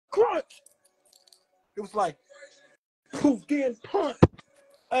crunch. It was like, poof, getting punched.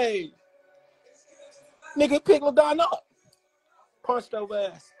 Hey, nigga, pick LaDon up. Punched your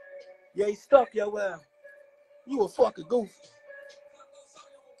ass. Yeah, he stuck your ass. You a fucking goofy.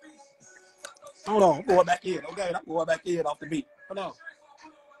 Hold on, I'm going back in, okay? I'm going back in off the beat. Hold on.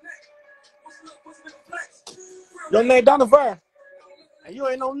 Your name Donovan, and you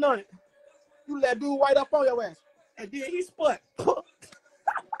ain't know nothing. You let dude white up on your ass, and then he split.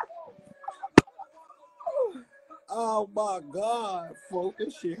 Oh my God, folks,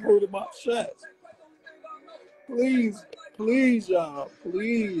 this shit hurting my chest. Please, please, y'all, go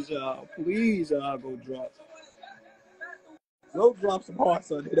drop. Go drop some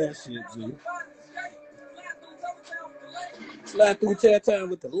hearts under that shit, G. Slide through 10 times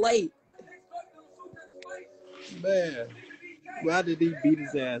with the light. Man, why did he beat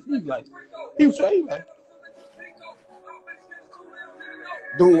his ass? He was like,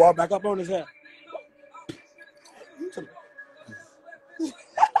 dude walk back up on his head.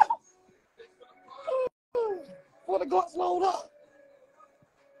 What the Glock load up?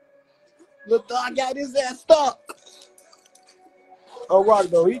 The dog got his ass stuck. All right,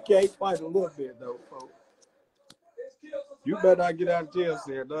 though, he can't fight a little bit, though, folks. You better not get out of jail,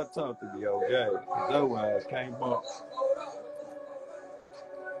 sir. Don't talk to me, okay? No ass can't box.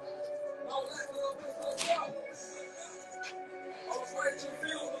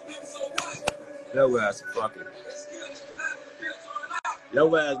 Your ass fucking.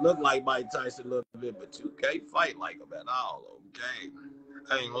 Your ass look like Mike Tyson a little bit, but you can't fight like him at all, okay?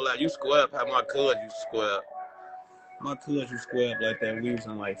 I ain't gonna lie, you square up how my cousin used to square up. My cousin used to square up like that. We was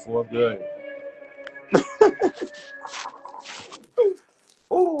in like 4th grade.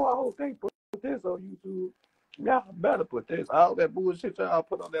 Oh, I hope they put this on YouTube. Y'all better put this. All that bullshit y'all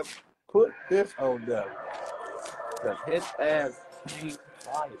put on there. Put this on there. Cause his ass can't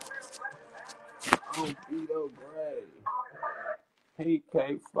fight. Oh, Vito Gray. He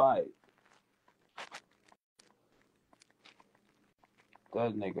can't fight.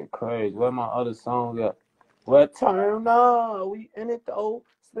 That nigga crazy. Where my other song at? Well, turn on. We in it though.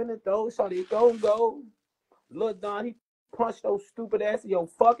 Spin it though. Shawty go. Look, Don, he punched those stupid ass in your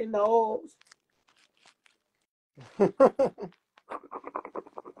fucking nose. Hell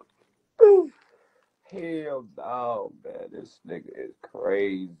no, man. This nigga is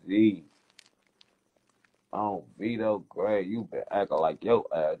crazy. Oh, Vito Gray, you been acting like your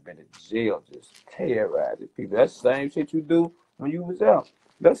ass been in jail, just terrorizing people. That's the same shit you do when you was out.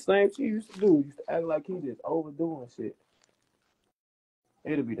 That's the same shit you used to do. You used to act like he just overdoing shit.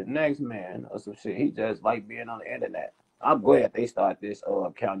 It'll be the next man or some shit. He just like being on the internet. I'm glad they start this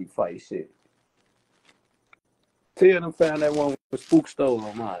county fight shit. Tell them found that one with Spook stole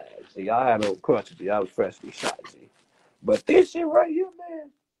on my ass. See, I had no crutches. I was freshly shot, G. But this shit right here,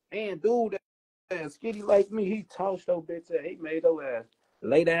 man. And dude that skinny like me, he tossed your bitch ass. He made your ass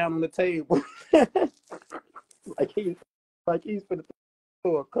lay down on the table. like he's finna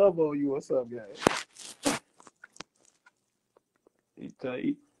throw a cover on you or something, guys.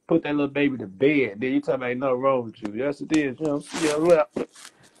 He put that little baby to bed. Then you tell me ain't nothing wrong with you. Yes, it is. You know, see your lap.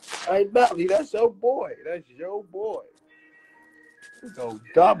 Ain't nothing. That's your boy. That's your boy. You go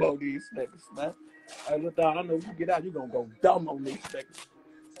dumb on these niggas, man. Hey, look down. I know if you get out, you gonna go dumb on these niggas.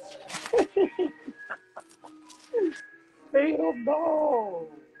 Hell no.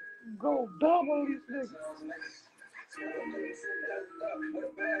 Go dumb on these niggas.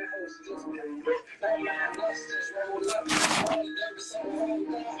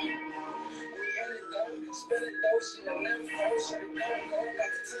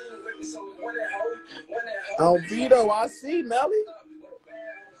 Oh, Vito, I see, Melly.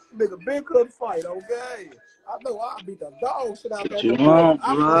 Nigga big couldn't fight, okay? I know I beat the dog shit out that nigga.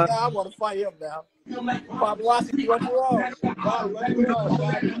 I want to fight him now. Paparazzi, what you wrong? Bobby, what you wrong,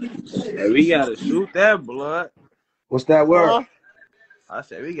 Bobby? Hey, we gotta shoot that, blood. What's that word? I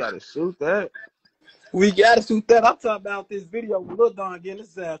said we gotta shoot that. We gotta shoot that. I'm talking about this video with Lil Don getting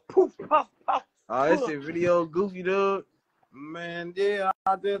his ass poof, pop, pop. Oh, this shit video goofy, dude. Man, yeah,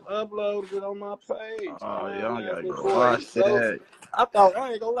 I just uploaded it on my page. Oh, y'all gotta go boy, watch that. I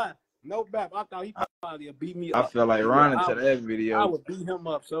ain't gonna lie. No bap. I thought he probably would beat me up. I feel like running to that video. I would beat him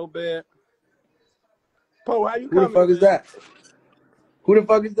up so bad. Po, how you coming? Who the fuck is that? Who the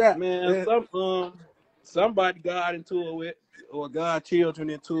fuck is that? Man, somebody got into it with, or got children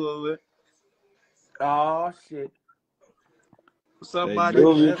into it with. Oh shit. Somebody, a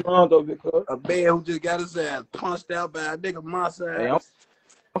man who just got his ass punched out by a nigga my size. Hey, I'm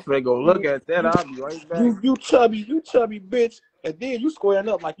finna go look at that. I'll be right back. You chubby bitch, and then you squaring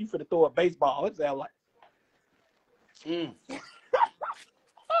up like you finna throw a baseball. It's that like.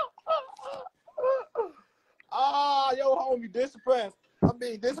 homie disappointed. I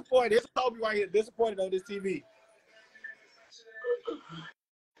mean, disappointed. His homie right here disappointed on this TV.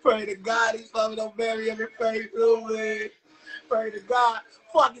 Pray to God he's loving on Mary and Faith, man. Pray to God.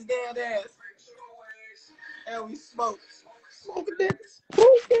 Fuck his damn ass. And we smoke. Smoking niggas.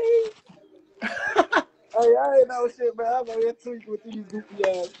 Okay. Hey, I ain't know shit, man. I'm over here tweaking with these goofy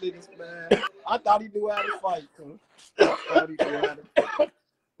ass niggas, man. I thought he knew how to fight, too. I thought he knew how to fight.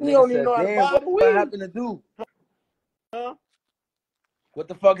 He Nigga don't even said, know how to damn, buy the what weed. happened to do? Huh? What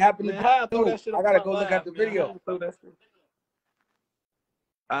the fuck happened Man, to how I throw do? that shit I on gotta my go look at live, the man. How video. I throw that shit?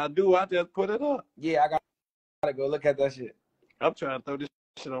 I do. I just put it up. Yeah, I gotta go look at that shit. I'm trying to throw this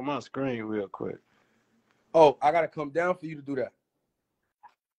shit on my screen real quick. Oh, I gotta come down for you to do that.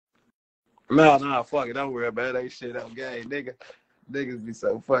 Nah, fuck it. Don't worry about it. Ain't shit on game, nigga. Niggas be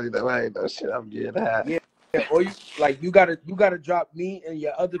so funny though. I ain't no shit. I'm getting high. Yeah, or you gotta drop me and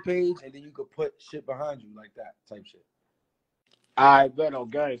your other page, and then you could put shit behind you like that type shit. I bet on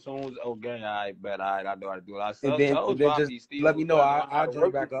game. Soon as game, I bet I know how to do it. I And told then you I just be still let me know. trying to learn how I'll to join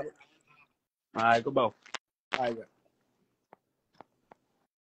work back this up. shit. All right, come on. All right.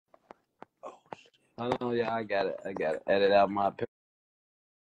 Oh shit. Hold on, yeah, I got it. Edit out my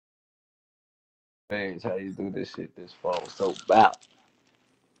page. How you do this shit? This phone so bad.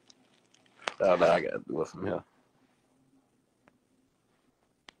 Oh no, I gotta do it from here.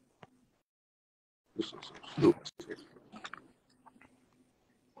 This is some stupid shit.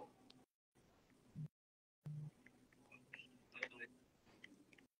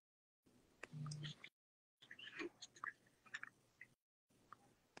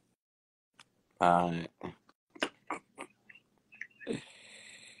 All right.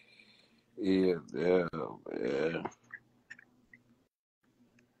 Yeah.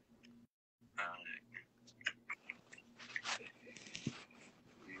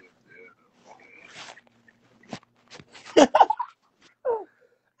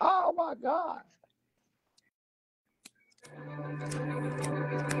 Oh my God.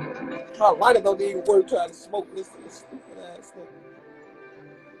 My lighter don't even work trying to smoke this stupid ass thing.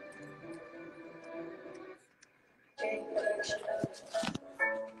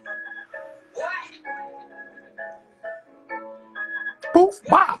 Poof,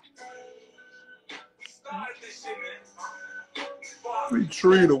 pop. Free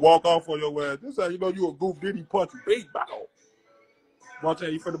tree to walk off on your ass. This how you know you a goof. Did he punch you? Big bow. One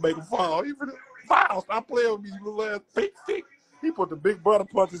time you finna make him fall. You finna fall. Stop playing with me, you little ass pig. He put the big brother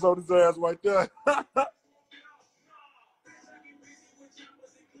punches on his ass right there.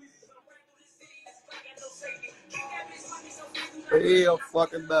 Hell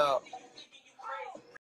fucking no.